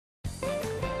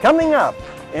Coming up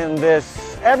in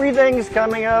this Everything's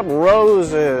Coming Up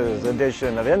Roses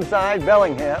edition of Inside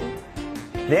Bellingham,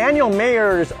 the annual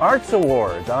Mayor's Arts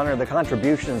Awards honor the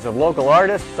contributions of local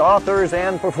artists, authors,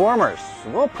 and performers.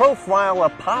 We'll profile a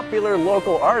popular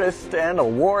local artist and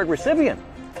award recipient,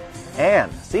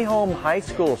 and Seaholm High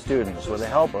School students, with the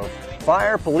help of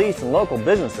fire, police, and local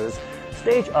businesses,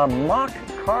 stage a mock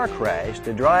car crash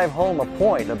to drive home a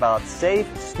point about safe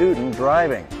student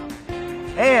driving.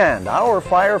 And our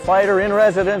firefighter in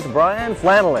residence, Brian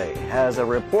Flannelly, has a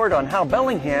report on how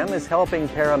Bellingham is helping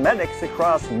paramedics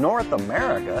across North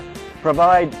America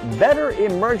provide better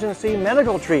emergency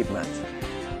medical treatment.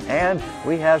 And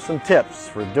we have some tips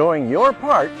for doing your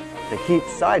part to keep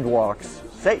sidewalks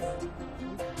safe.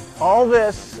 All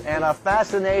this and a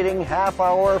fascinating half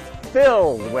hour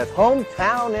filled with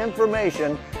hometown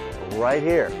information right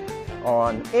here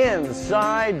on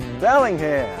Inside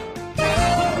Bellingham.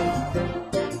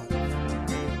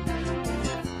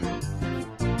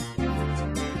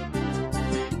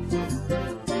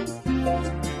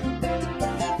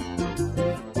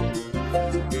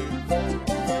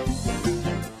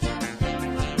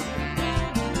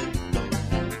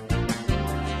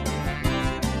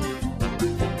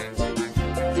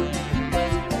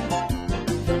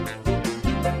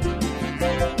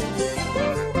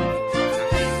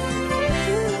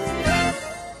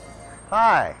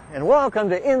 Hi, and welcome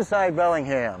to Inside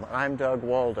Bellingham. I'm Doug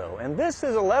Waldo, and this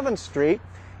is 11th Street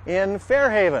in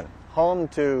Fairhaven, home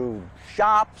to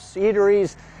shops,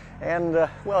 eateries, and,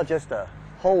 well, just a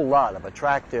whole lot of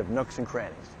attractive nooks and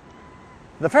crannies.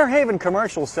 The Fairhaven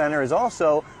Commercial Center is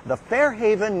also the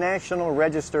Fairhaven National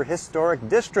Register Historic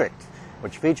District,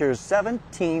 which features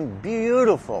 17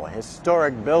 beautiful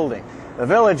historic buildings. The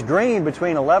Village Green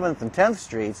between 11th and 10th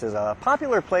Streets is a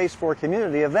popular place for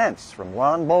community events, from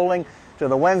lawn bowling to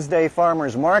the Wednesday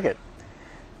Farmers Market.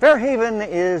 Fairhaven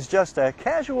is just a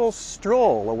casual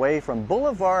stroll away from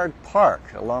Boulevard Park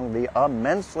along the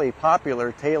immensely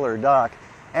popular Taylor Dock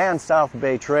and South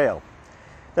Bay Trail.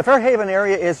 The Fairhaven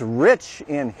area is rich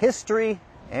in history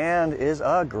and is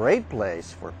a great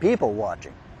place for people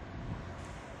watching.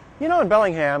 You know, in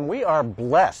Bellingham, we are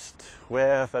blessed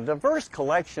with a diverse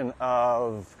collection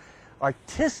of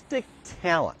artistic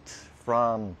talent,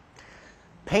 from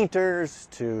painters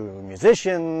to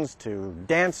musicians to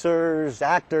dancers,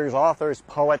 actors, authors,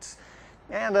 poets,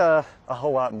 and a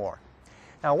whole lot more.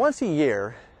 Now, once a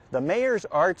year, the Mayor's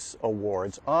Arts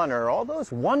Awards honor all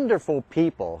those wonderful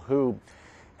people who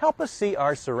help us see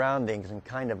our surroundings in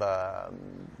kind of a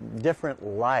different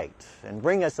light and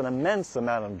bring us an immense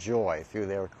amount of joy through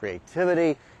their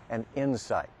creativity and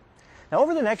insight. Now,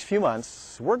 over the next few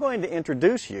months, we're going to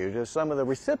introduce you to some of the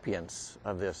recipients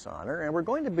of this honor, and we're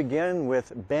going to begin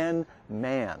with Ben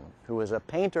Mann, who is a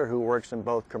painter who works in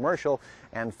both commercial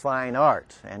and fine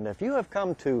art. And if you have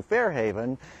come to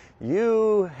Fairhaven,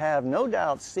 you have no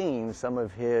doubt seen some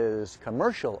of his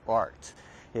commercial art,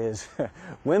 his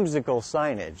whimsical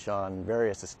signage on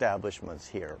various establishments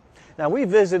here. Now, we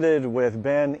visited with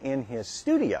Ben in his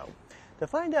studio to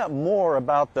find out more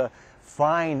about the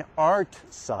fine art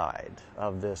side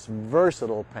of this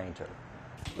versatile painter.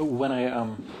 When I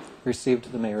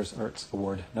received the Mayor's Arts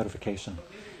Award notification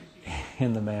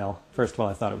in the mail, first of all,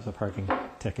 I thought it was a parking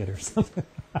ticket or something.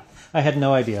 I had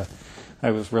no idea.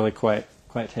 I was really quite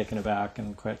taken aback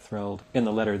and quite thrilled. In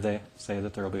the letter, they say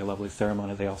that there will be a lovely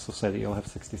ceremony. They also say that you'll have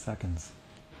 60 seconds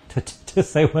to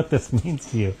say what this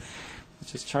means to you,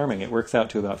 which is charming. It works out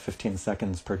to about 15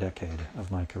 seconds per decade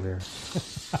of my career.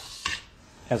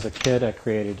 As a kid, I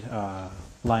created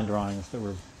line drawings that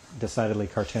were decidedly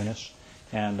cartoonish,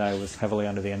 and I was heavily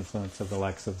under the influence of the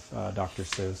likes of Dr.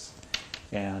 Seuss,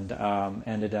 and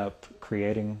ended up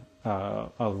creating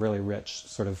a really rich,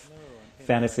 sort of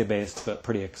fantasy-based but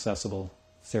pretty accessible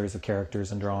series of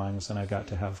characters and drawings, and I got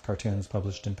to have cartoons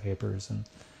published in papers. And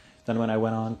then when I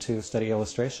went on to study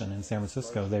illustration in San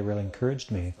Francisco, they really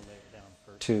encouraged me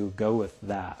to go with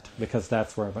that, because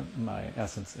that's where my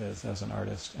essence is as an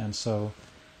artist. And so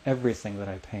everything that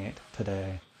I paint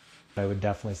today, I would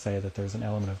definitely say that there's an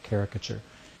element of caricature.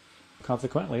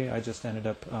 Consequently, I just ended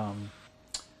up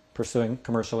pursuing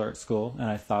commercial art school, and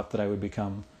I thought that I would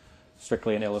become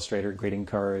strictly an illustrator, greeting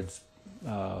cards,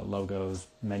 logos,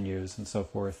 menus, and so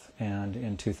forth. And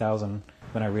in 2000,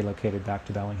 when I relocated back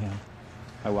to Bellingham,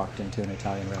 I walked into an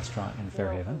Italian restaurant in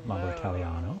Fairhaven, Mambo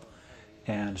Italiano,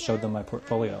 and showed them my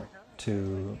portfolio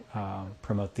to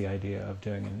promote the idea of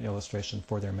doing an illustration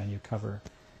for their menu cover.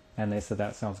 And they said,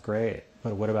 "That sounds great,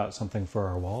 but what about something for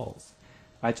our walls?"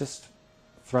 I just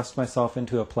thrust myself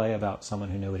into a play about someone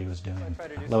who knew what he was doing.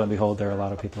 Lo and behold, there are a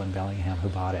lot of people in Bellingham who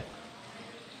bought it.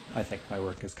 I think my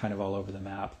work is kind of all over the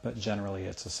map, but generally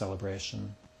it's a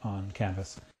celebration on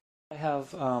canvas. I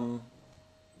have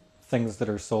things that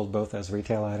are sold both as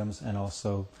retail items and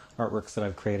also artworks that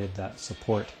I've created that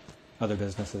support other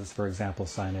businesses, for example,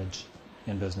 signage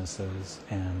in businesses,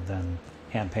 and then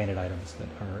hand-painted items that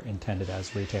are intended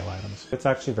as retail items. It's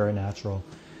actually very natural.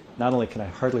 Not only can I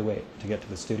hardly wait to get to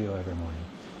the studio every morning,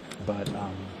 but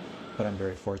I'm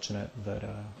very fortunate that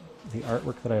the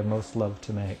artwork that I most love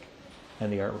to make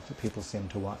and the artwork that people seem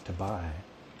to want to buy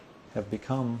have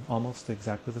become almost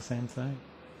exactly the same thing.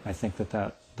 I think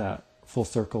that full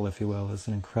circle, if you will, is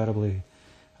an incredibly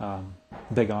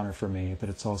big honor for me, but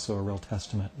it's also a real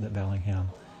testament that Bellingham,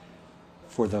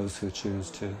 for those who choose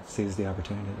to seize the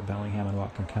opportunity, that Bellingham and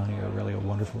Whatcom County are really a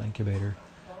wonderful incubator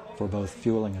for both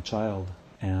fueling a child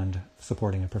and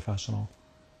supporting a professional.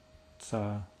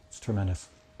 It's tremendous.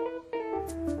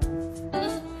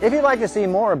 If you'd like to see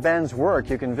more of Ben's work,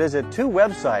 you can visit two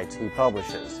websites he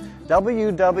publishes,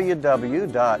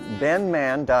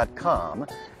 www.benmann.com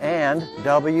and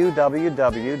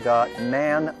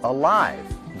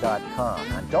www.manalive.com.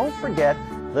 Now, don't forget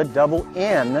the double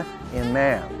N in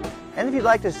man. And if you'd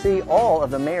like to see all of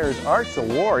the Mayor's Arts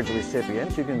Awards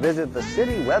recipients, you can visit the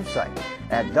city website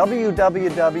at www.cob.org.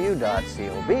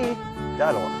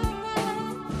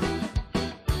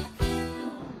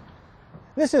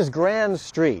 This is Grand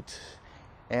Street,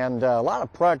 and a lot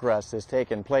of progress has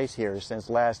taken place here since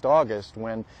last August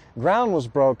when ground was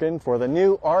broken for the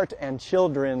new Art and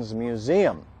Children's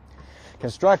Museum.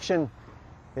 Construction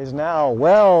is now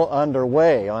well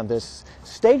underway on this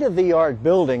state-of-the-art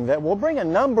building that will bring a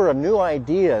number of new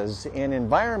ideas in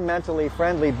environmentally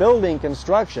friendly building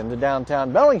construction to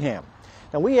downtown Bellingham.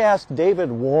 Now, we asked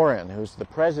David Warren, who's the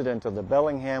president of the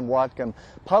Bellingham-Whatcom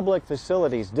Public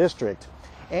Facilities District,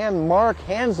 and Mark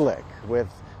Hanslick with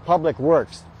Public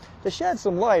Works to shed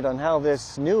some light on how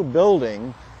this new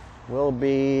building will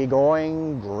be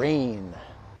going green.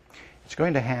 It's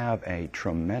going to have a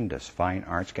tremendous fine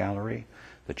arts gallery,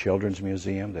 the Children's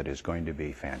Museum that is going to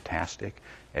be fantastic,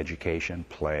 education,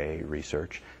 play,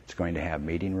 research. It's going to have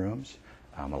meeting rooms,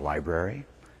 a library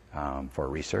for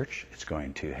research. It's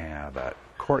going to have a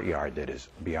courtyard that is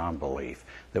beyond belief,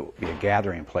 that will be a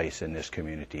gathering place in this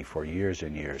community for years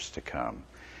and years to come,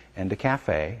 and a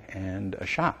cafe and a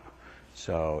shop.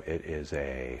 So it is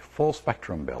a full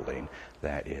spectrum building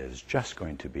that is just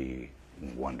going to be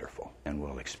wonderful and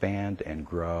will expand and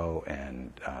grow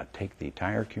and take the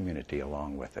entire community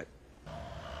along with it.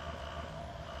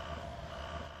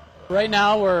 Right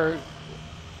now we're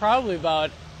probably about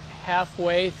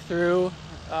halfway through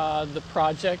the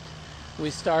project. We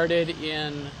started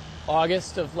in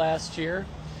August of last year,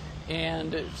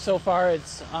 and so far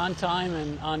it's on time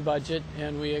and on budget,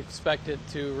 and we expect it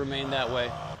to remain that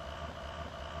way.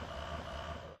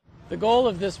 The goal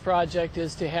of this project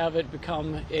is to have it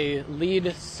become a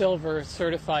LEED Silver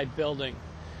certified building.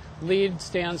 LEED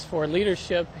stands for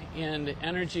Leadership in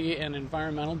Energy and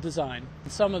Environmental Design.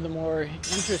 Some of the more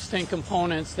interesting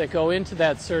components that go into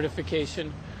that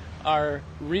certification are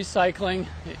recycling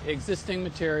existing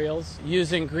materials,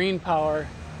 using green power,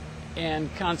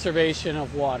 and conservation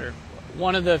of water.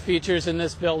 One of the features in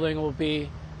this building will be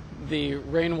the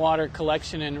rainwater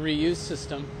collection and reuse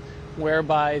system,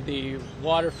 whereby the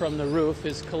water from the roof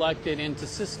is collected into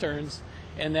cisterns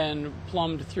and then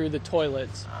plumbed through the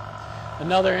toilets.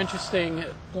 Another interesting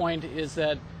point is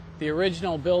that the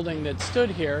original building that stood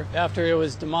here, after it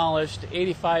was demolished,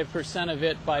 85% of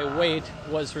it by weight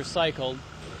was recycled.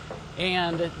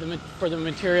 And for the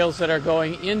materials that are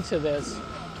going into this,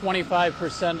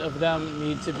 25% of them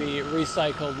need to be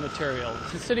recycled materials.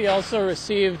 The city also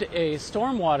received a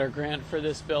stormwater grant for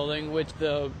this building, which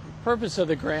the purpose of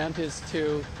the grant is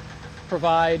to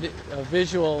provide a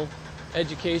visual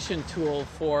education tool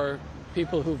for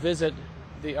people who visit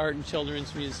the Art and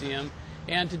Children's Museum,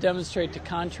 and to demonstrate to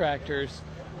contractors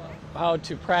how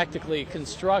to practically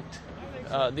construct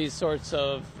these sorts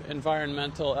of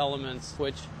environmental elements,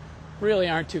 which really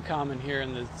aren't too common here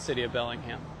in the city of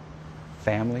Bellingham.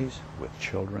 Families with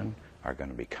children are going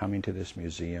to be coming to this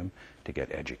museum to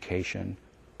get education,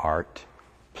 art,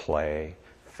 play,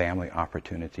 family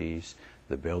opportunities.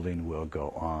 The building will go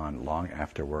on long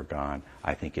after we're gone.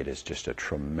 I think it is just a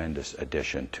tremendous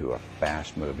addition to a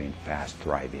fast-moving,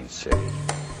 fast-thriving city.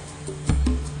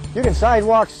 You can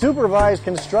sidewalk supervise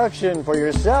construction for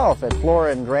yourself at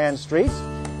Flora and Grand Streets,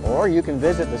 or you can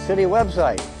visit the city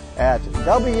website at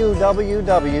www.cob.org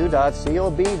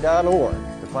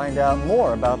to find out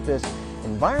more about this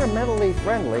environmentally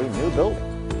friendly new building.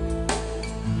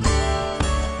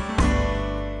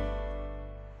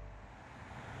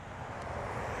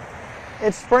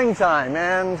 It's springtime,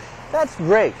 and That's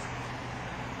great.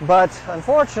 But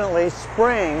unfortunately,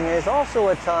 spring is also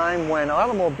a time when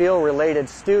automobile-related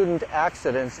student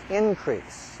accidents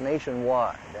increase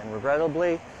nationwide. And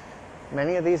regrettably,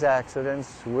 many of these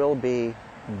accidents will be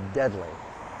deadly.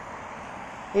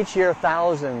 Each year,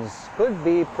 thousands could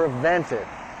be prevented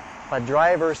by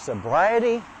driver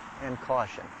sobriety and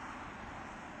caution.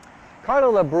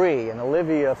 Carla Labrie and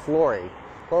Olivia Flory,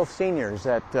 both seniors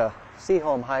at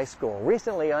Seaholm High School,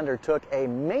 recently undertook a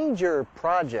major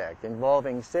project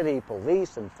involving city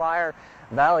police and fire,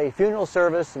 Valley Funeral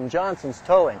Service, and Johnson's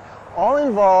Towing. All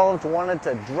involved wanted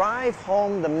to drive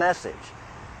home the message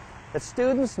that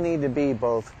students need to be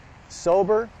both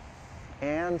sober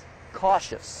and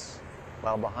cautious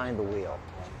while behind the wheel.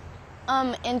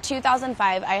 In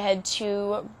 2005, I had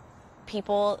two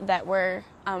people that were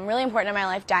really important in my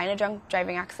life die in a drunk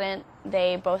driving accident.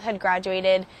 They both had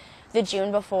graduated the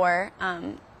June before,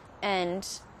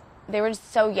 and they were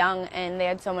just so young and they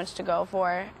had so much to go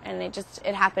for, and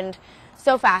it happened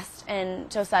so fast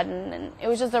and so sudden, and it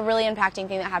was just a really impacting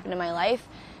thing that happened in my life.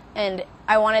 And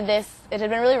I wanted this, it had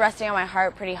been really resting on my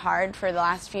heart pretty hard for the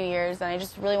last few years, and I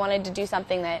just really wanted to do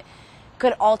something that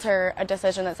could alter a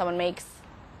decision that someone makes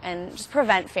and just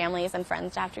prevent families and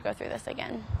friends to have to go through this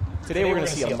again. Today we're going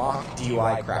to see a mock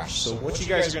DUI crash. So what you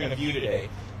guys are going to view today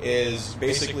is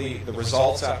basically the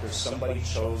results after somebody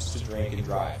chose to drink and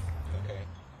drive. Okay.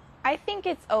 I think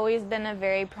it's always been a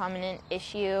very prominent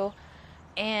issue,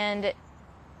 and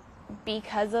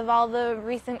because of all the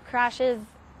recent crashes,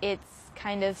 it's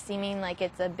kind of seeming like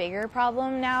it's a bigger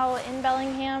problem now in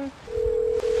Bellingham.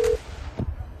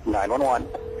 911.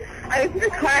 I was in a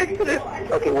car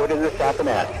accident. Okay, where did this happen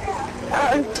at?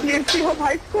 Near Seaholm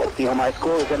High School. Seaholm High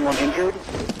School. Is anyone injured?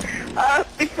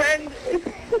 My friend is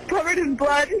covered in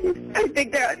blood. I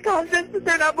think they're unconscious.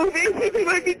 They're not moving. They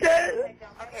might be dead.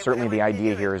 Certainly the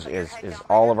idea here is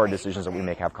all of our decisions that we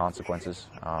make have consequences.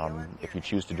 If you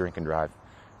choose to drink and drive,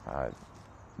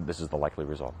 this is the likely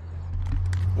result.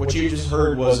 What you just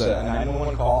heard was a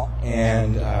 911 call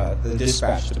and the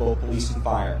dispatch to both police and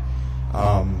fire.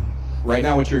 Right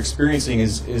now what you're experiencing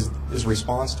is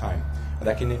response time.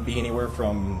 That can be anywhere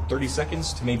from 30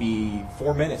 seconds to maybe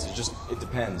 4 minutes. It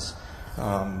depends.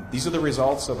 These are the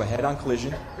results of a head-on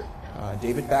collision.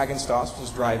 David Baggenstoss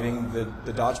was driving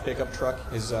the Dodge pickup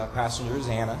truck. His passenger is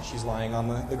Anna. She's lying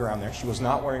on the ground there. She was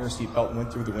not wearing her seatbelt and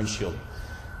went through the windshield.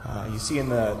 You see in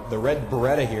the red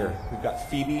Beretta here, we've got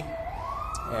Phoebe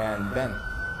and Ben.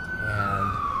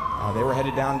 And they were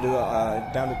headed down to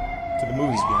the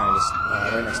movies behind us,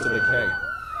 right next to the keg.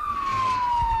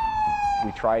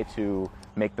 We try to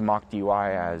make the mock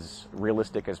DUI as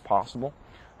realistic as possible.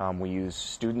 We use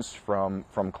students from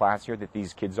class here that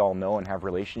these kids all know and have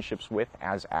relationships with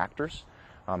as actors.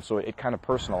 So it kind of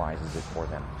personalizes it for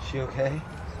them. Is she okay?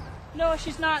 No,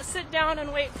 she's not. Sit down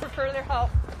and wait for further help.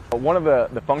 One of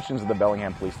the functions of the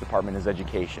Bellingham Police Department is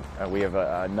education. We have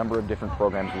a number of different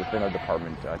programs within our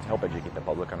department to help educate the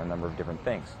public on a number of different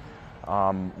things.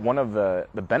 One of the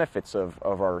benefits of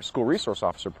our school resource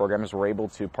officer program is we're able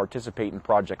to participate in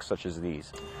projects such as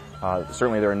these.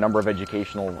 Certainly there are a number of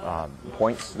educational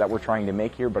points that we're trying to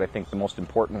make here, but I think the most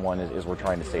important one is we're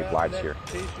trying to save lives here.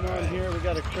 On here, we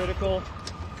got a critical.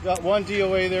 We got one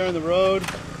DOA there in the road.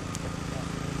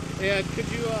 And could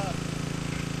you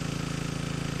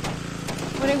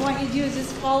What I want you to do is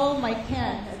just follow my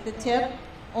pen at the tip,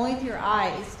 only with your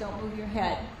eyes, don't move your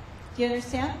head. Do you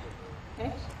understand?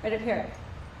 Okay, right up here.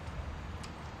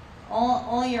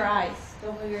 Only your eyes,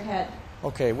 don't move your head.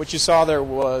 Okay, what you saw there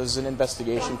was an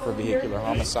investigation for vehicular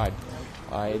homicide.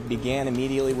 It began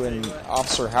immediately when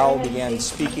Officer Howell began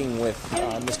speaking with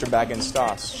Mr.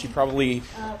 Baggenstoss. She probably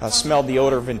smelled the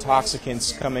odor of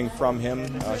intoxicants coming from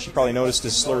him. She probably noticed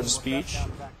his slurred speech.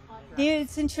 Dude,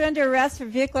 since you're under arrest for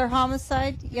vehicular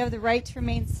homicide, you have the right to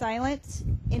remain silent.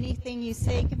 Anything you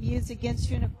say can be used against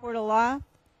you in a court of law.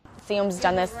 Seaholm's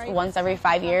done this once every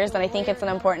 5 years, and I think it's an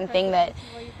important thing that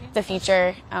the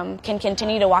future can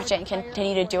continue to watch it and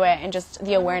continue to do it, and just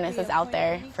the awareness is out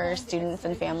there for students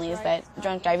and families that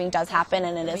drunk driving does happen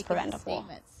and it is preventable.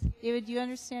 David, do you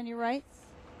understand your rights?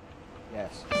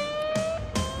 Yes.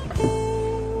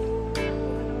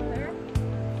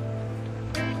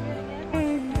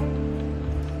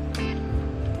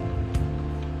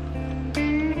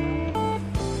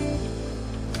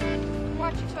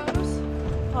 Watch your toes.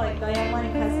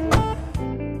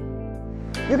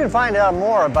 You can find out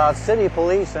more about city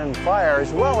police and fire,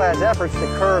 as well as efforts to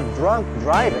curb drunk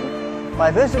driving, by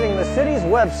visiting the city's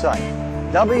website,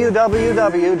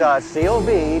 www.cov.org.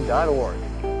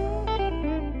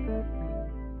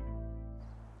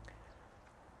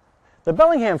 The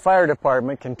Bellingham Fire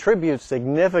Department contributes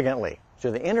significantly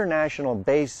to the international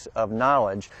base of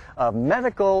knowledge of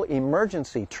medical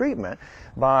emergency treatment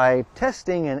by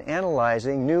testing and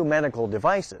analyzing new medical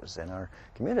devices in our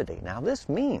community. Now, this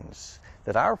means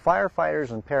that our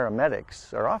firefighters and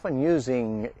paramedics are often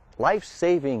using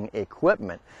life-saving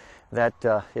equipment that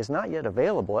is not yet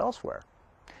available elsewhere.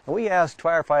 And we asked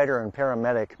firefighter and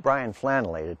paramedic Brian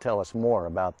Flannelly to tell us more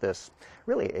about this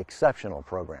really exceptional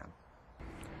program.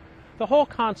 The whole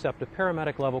concept of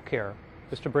paramedic level care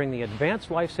is to bring the advanced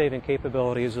life-saving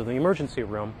capabilities of the emergency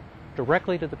room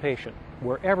directly to the patient,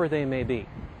 wherever they may be.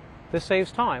 This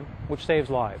saves time, which saves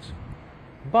lives.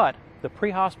 But the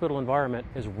pre-hospital environment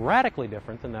is radically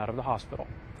different than that of the hospital.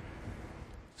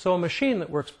 So a machine that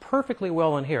works perfectly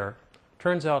well in here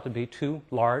turns out to be too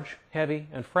large, heavy,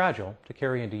 and fragile to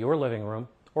carry into your living room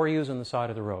or use on the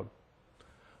side of the road.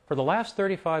 For the last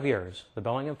 35 years, the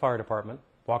Bellingham Fire Department,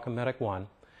 Whatcom Medic 1,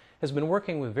 has been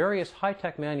working with various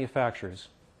high-tech manufacturers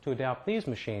to adapt these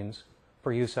machines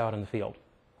for use out in the field.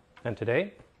 And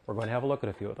today, we're going to have a look at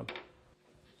a few of them.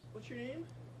 What's your name?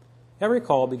 Every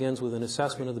call begins with an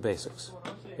assessment of the basics: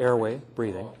 airway,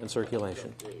 breathing, and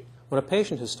circulation. When a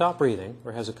patient has stopped breathing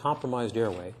or has a compromised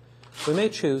airway, we may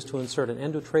choose to insert an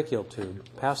endotracheal tube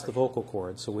past the vocal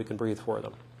cords so we can breathe for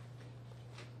them.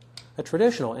 A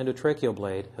traditional endotracheal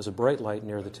blade has a bright light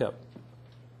near the tip.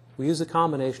 We use a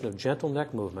combination of gentle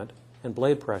neck movement and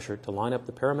blade pressure to line up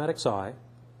the paramedic's eye,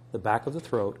 the back of the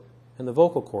throat, and the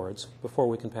vocal cords before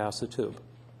we can pass the tube.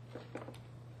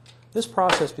 This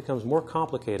process becomes more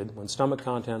complicated when stomach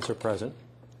contents are present,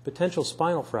 potential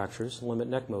spinal fractures limit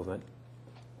neck movement,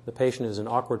 the patient is in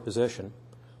an awkward position,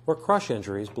 or crush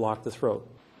injuries block the throat.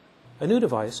 A new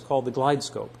device called the glide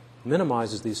scope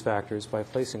minimizes these factors by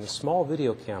placing a small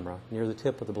video camera near the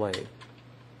tip of the blade.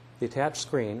 The attached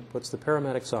screen puts the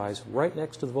paramedic's eyes right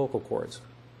next to the vocal cords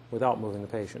without moving the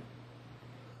patient.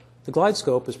 The glide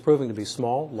scope is proving to be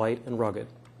small, light, and rugged.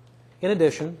 In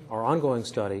addition, our ongoing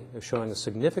study is showing a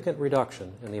significant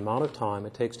reduction in the amount of time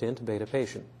it takes to intubate a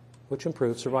patient, which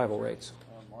improves survival rates.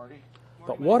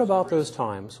 But what about those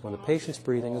times when the patient's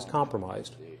breathing is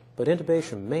compromised, but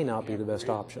intubation may not be the best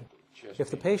option?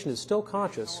 If the patient is still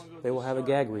conscious, they will have a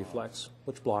gag reflex,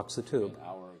 which blocks the tube.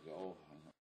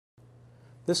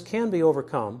 This can be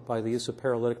overcome by the use of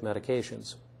paralytic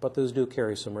medications, but those do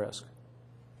carry some risk.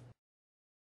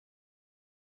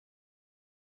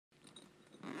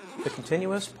 The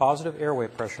continuous positive airway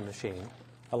pressure machine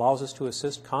allows us to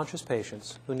assist conscious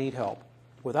patients who need help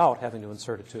without having to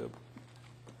insert a tube.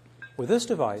 With this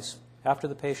device, after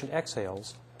the patient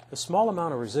exhales, a small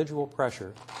amount of residual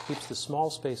pressure keeps the small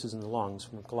spaces in the lungs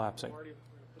from collapsing.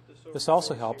 This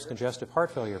also helps congestive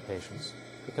heart failure patients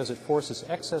because it forces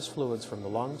excess fluids from the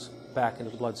lungs back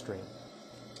into the bloodstream.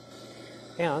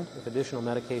 And if additional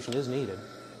medication is needed,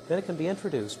 then it can be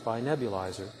introduced by a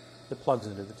nebulizer that plugs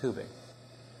into the tubing.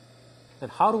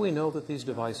 And how do we know that these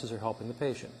devices are helping the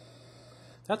patient?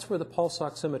 That's where the pulse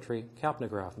oximetry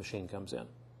capnograph machine comes in.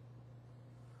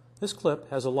 This clip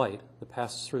has a light that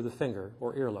passes through the finger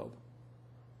or earlobe.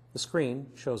 The screen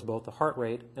shows both the heart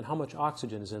rate and how much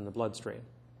oxygen is in the bloodstream.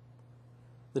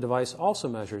 The device also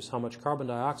measures how much carbon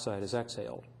dioxide is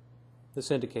exhaled. This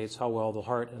indicates how well the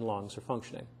heart and lungs are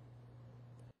functioning.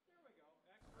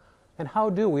 And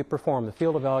how do we perform the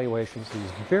field evaluations of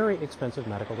these very expensive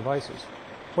medical devices?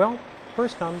 Well,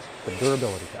 first comes the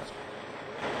durability test.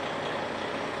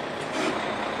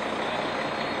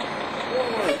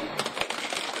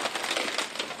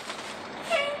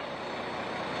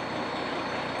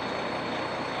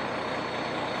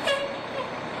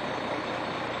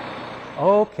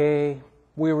 Okay,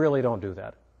 we really don't do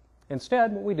that.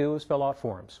 Instead, what we do is fill out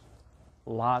forms.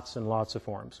 Lots and lots of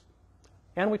forms.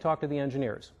 And we talk to the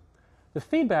engineers. The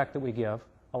feedback that we give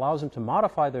allows them to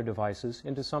modify their devices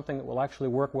into something that will actually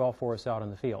work well for us out in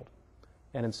the field.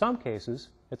 And in some cases,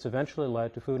 it's eventually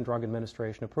led to Food and Drug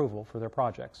Administration approval for their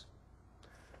projects.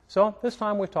 So this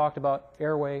time we've talked about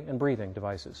airway and breathing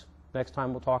devices. Next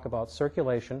time we'll talk about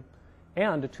circulation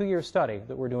and a 2-year study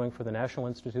that we're doing for the National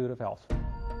Institute of Health.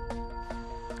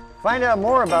 Find out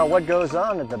more about what goes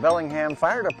on at the Bellingham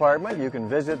Fire Department. You can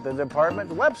visit the department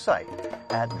website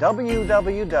at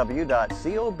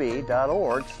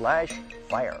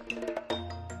www.cob.org/fire.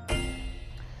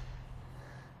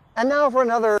 And now for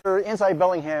another Inside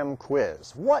Bellingham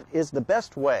quiz. What is the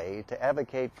best way to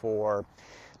advocate for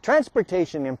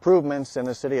transportation improvements in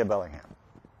the city of Bellingham?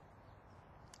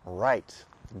 Right.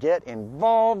 Get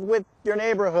involved with your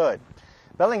neighborhood.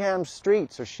 Bellingham's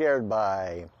streets are shared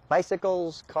by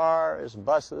bicycles, cars,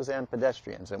 buses, and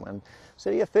pedestrians. And when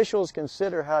city officials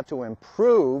consider how to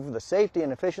improve the safety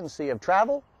and efficiency of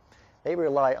travel, they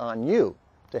rely on you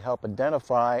to help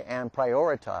identify and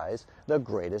prioritize the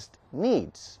greatest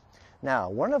needs. Now,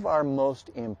 one of our most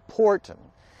important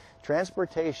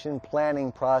transportation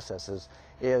planning processes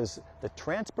is the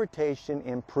Transportation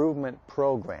Improvement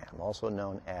Program, also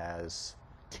known as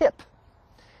TIP.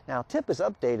 Now, TIP is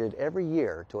updated every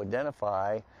year to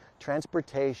identify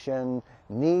transportation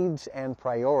needs and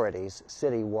priorities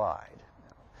citywide.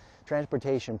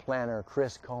 Transportation planner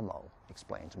Chris Como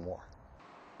explains more.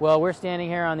 Well, we're standing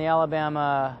here on the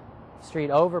Alabama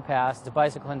Street overpass. It's a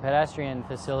bicycle and pedestrian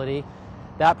facility.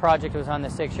 That project was on the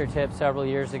 6-year TIP several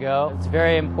years ago. It's a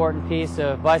very important piece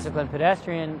of bicycle and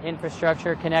pedestrian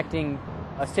infrastructure connecting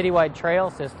a citywide trail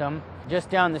system. Just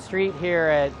down the street here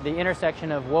at the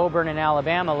intersection of Woburn and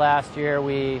Alabama last year,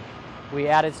 we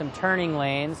added some turning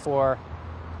lanes for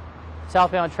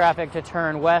southbound traffic to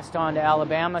turn west onto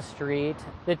Alabama Street.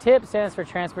 The TIP stands for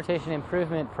Transportation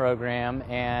Improvement Program,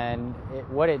 and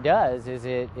what it does is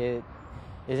it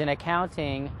is an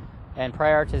accounting and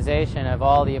prioritization of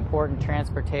all the important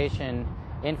transportation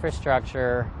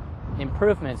infrastructure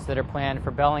improvements that are planned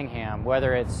for Bellingham,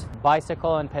 whether it's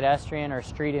bicycle and pedestrian or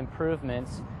street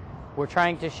improvements. We're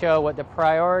trying to show what the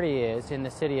priority is in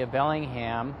the city of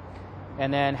Bellingham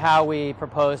and then how we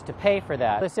propose to pay for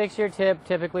that. The 6-year TIP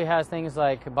typically has things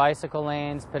like bicycle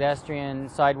lanes, pedestrian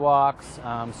sidewalks,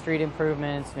 street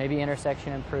improvements, maybe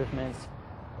intersection improvements,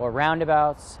 or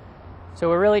roundabouts. So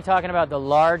we're really talking about the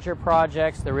larger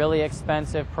projects, the really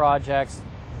expensive projects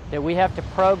that we have to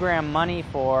program money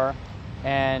for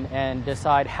and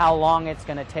decide how long it's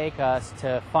going to take us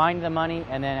to find the money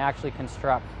and then actually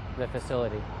construct the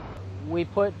facility. We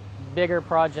put bigger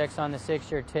projects on the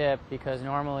 6-year TIP because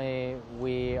normally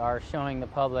we are showing the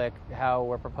public how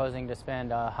we're proposing to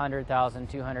spend $100,000,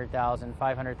 $200,000,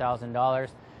 $500,000,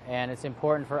 and it's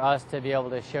important for us to be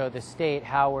able to show the state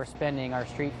how we're spending our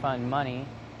street fund money.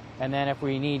 And then if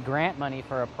we need grant money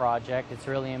for a project, it's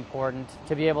really important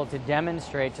to be able to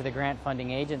demonstrate to the grant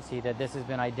funding agency that this has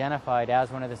been identified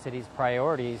as one of the city's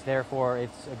priorities, therefore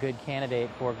it's a good candidate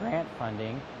for grant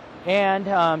funding.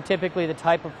 And typically the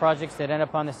type of projects that end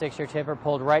up on the 6-year TIP are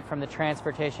pulled right from the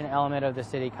transportation element of the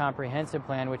city comprehensive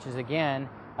plan, which is again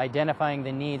identifying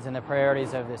the needs and the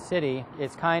priorities of the city.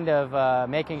 It's kind of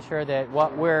making sure that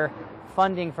what we're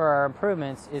funding for our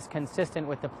improvements is consistent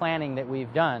with the planning that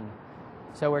we've done.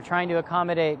 So we're trying to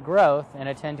accommodate growth and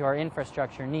attend to our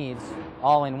infrastructure needs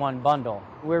all in one bundle.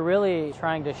 We're really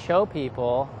trying to show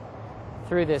people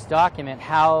through this document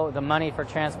how the money for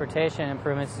transportation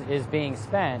improvements is being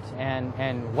spent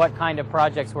and what kind of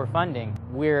projects we're funding.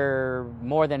 We're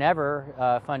more than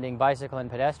ever funding bicycle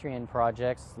and pedestrian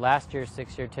projects. Last year's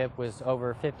 6-year TIP was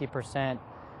over 50%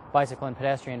 bicycle and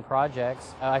pedestrian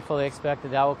projects. I fully expect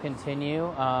that will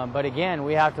continue, but again,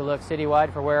 we have to look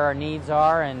citywide for where our needs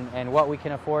are and what we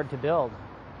can afford to build.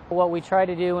 What we try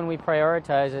to do when we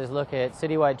prioritize is look at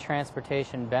citywide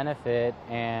transportation benefit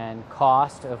and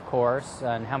cost, of course,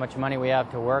 and how much money we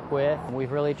have to work with.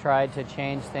 We've really tried to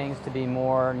change things to be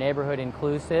more neighborhood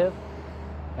inclusive,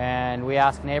 and we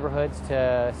ask neighborhoods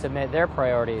to submit their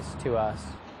priorities to us.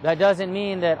 That doesn't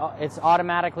mean that it's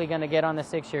automatically going to get on the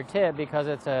 6-year TIP because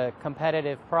it's a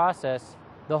competitive process.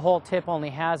 The whole TIP only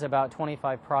has about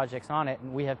 25 projects on it,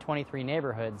 and we have 23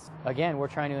 neighborhoods. Again, we're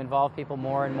trying to involve people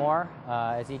more and more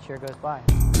as each year goes by.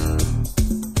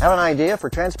 Have an idea for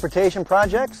transportation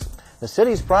projects? The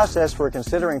city's process for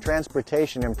considering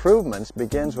transportation improvements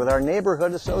begins with our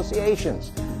neighborhood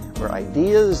associations, where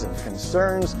ideas and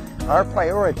concerns are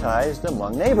prioritized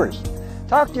among neighbors.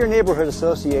 Talk to your neighborhood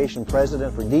association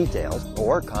president for details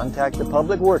or contact the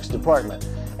Public Works Department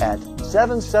at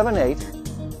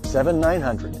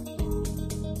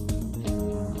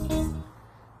 778-7900.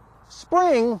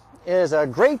 Spring is a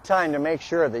great time to make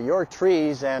sure that your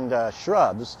trees and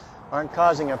shrubs aren't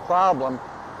causing a problem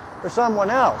for someone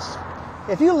else.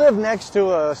 If you live next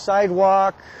to a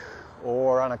sidewalk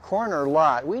or on a corner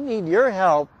lot, we need your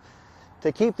help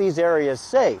to keep these areas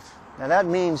safe. Now that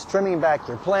means trimming back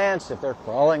your plants if they're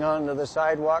crawling onto the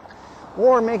sidewalk,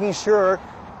 or making sure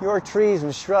your trees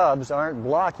and shrubs aren't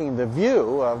blocking the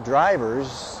view of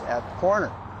drivers at the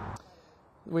corner.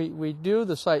 We do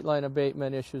the sightline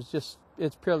abatement issues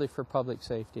it's purely for public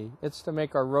safety. It's to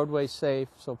make our roadways safe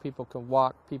so people can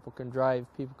walk, people can drive,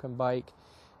 people can bike.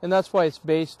 And that's why it's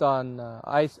based on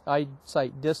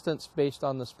eyesight distance based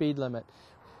on the speed limit.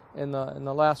 In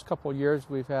the last couple of years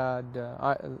we've had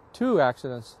 2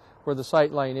 accidents where the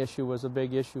sightline issue was a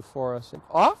big issue for us. And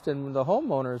often the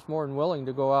homeowner is more than willing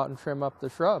to go out and trim up the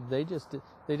shrub. They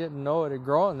didn't know it had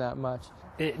grown that much.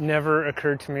 It never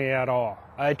occurred to me at all.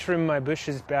 I trim my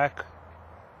bushes back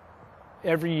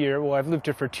every year. Well, I've lived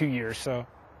here for 2 years, so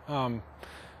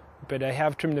but I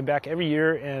have trimmed them back every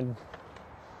year, and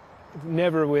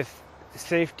never with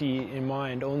safety in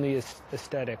mind, only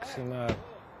aesthetics. And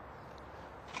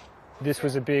this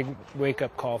was a big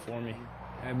wake-up call for me.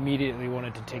 I immediately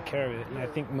wanted to take care of it, and I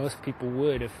think most people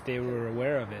would if they were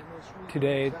aware of it.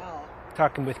 Today,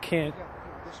 talking with Kent,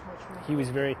 he was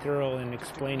very thorough in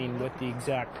explaining what the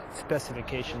exact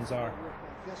specifications are.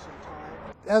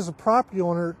 As a property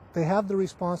owner, they have the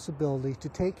responsibility to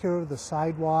take care of the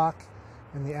sidewalk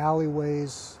and the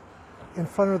alleyways in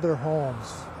front of their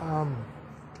homes.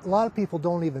 A lot of people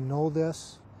don't even know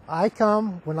this. I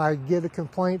come when I get a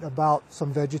complaint about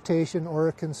some vegetation or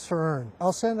a concern.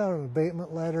 I'll send out an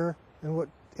abatement letter, and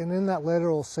in that letter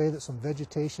it'll say that some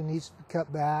vegetation needs to be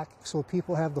cut back so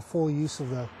people have the full use of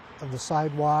the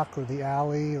sidewalk or the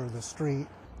alley or the street.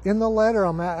 In the letter,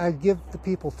 I give the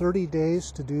people 30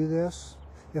 days to do this.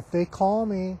 If they call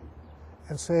me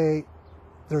and say,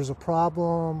 there's a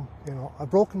problem, I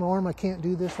broke my arm, I can't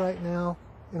do this right now,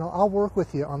 I'll work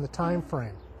with you on the time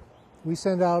frame. We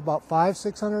send out about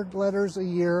 500-600 letters a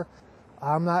year.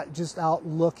 I'm not just out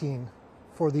looking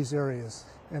for these areas,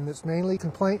 and it's mainly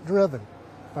complaint driven.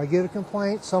 If I get a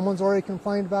complaint, someone's already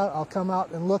complained about it, I'll come out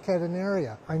and look at an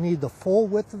area. I need the full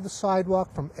width of the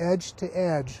sidewalk from edge to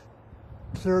edge,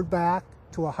 cleared back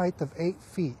to a height of 8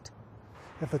 feet.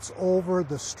 If it's over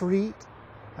the street,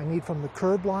 I need from the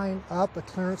curb line up a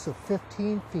clearance of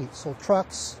 15 feet. So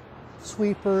trucks,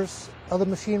 sweepers, other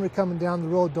machinery coming down the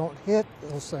road don't hit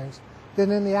those things. Then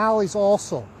in the alleys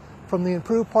also, from the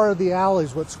improved part of the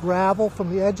alleys, what's gravel, from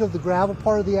the edge of the gravel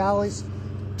part of the alleys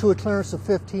to a clearance of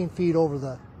 15 feet over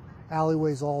the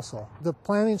alleyways also. The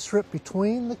planting strip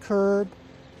between the curb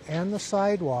and the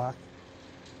sidewalk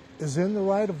is in the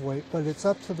right-of-way, but it's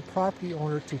up to the property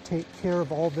owner to take care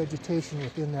of all vegetation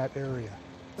within that area.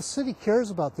 The city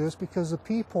cares about this because the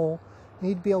people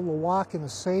need to be able to walk in a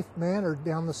safe manner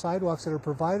down the sidewalks that are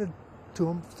provided to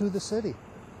them through the city.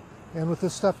 And with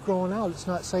this stuff growing out, it's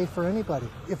not safe for anybody.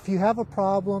 If you have a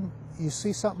problem, you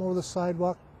see something over the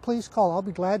sidewalk, please call. I'll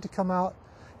be glad to come out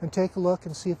and take a look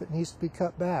and see if it needs to be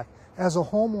cut back. As a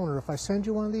homeowner, if I send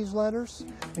you one of these letters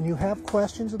and you have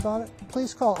questions about it,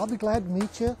 please call. I'll be glad to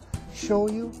meet you, show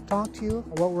you, talk to you.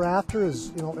 What we're after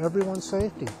is, everyone's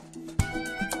safety.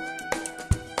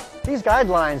 These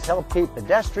guidelines help keep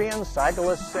pedestrians,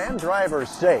 cyclists, and drivers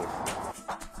safe.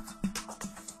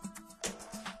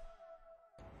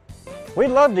 We'd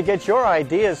love to get your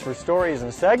ideas for stories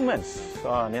and segments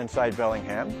on Inside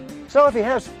Bellingham. So if you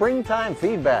have springtime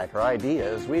feedback or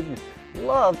ideas, we'd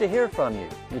love to hear from you.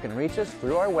 You can reach us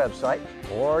through our website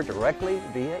or directly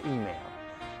via email.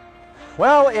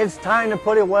 Well, it's time to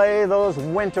put away those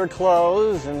winter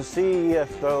clothes and see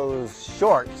if those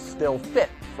shorts still fit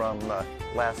from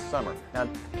last summer. Now,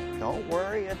 don't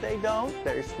worry if they don't.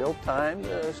 There's still time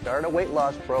to start a weight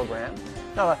loss program.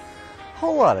 Now, a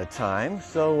whole lot of time.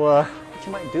 So what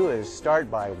you might do is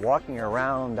start by walking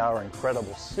around our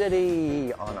incredible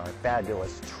city, on our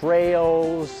fabulous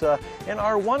trails, in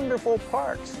our wonderful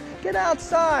parks. Get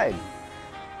outside.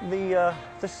 The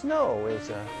snow is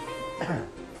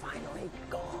finally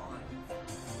gone.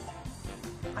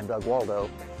 I'm Doug Waldo.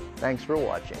 Thanks for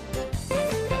watching.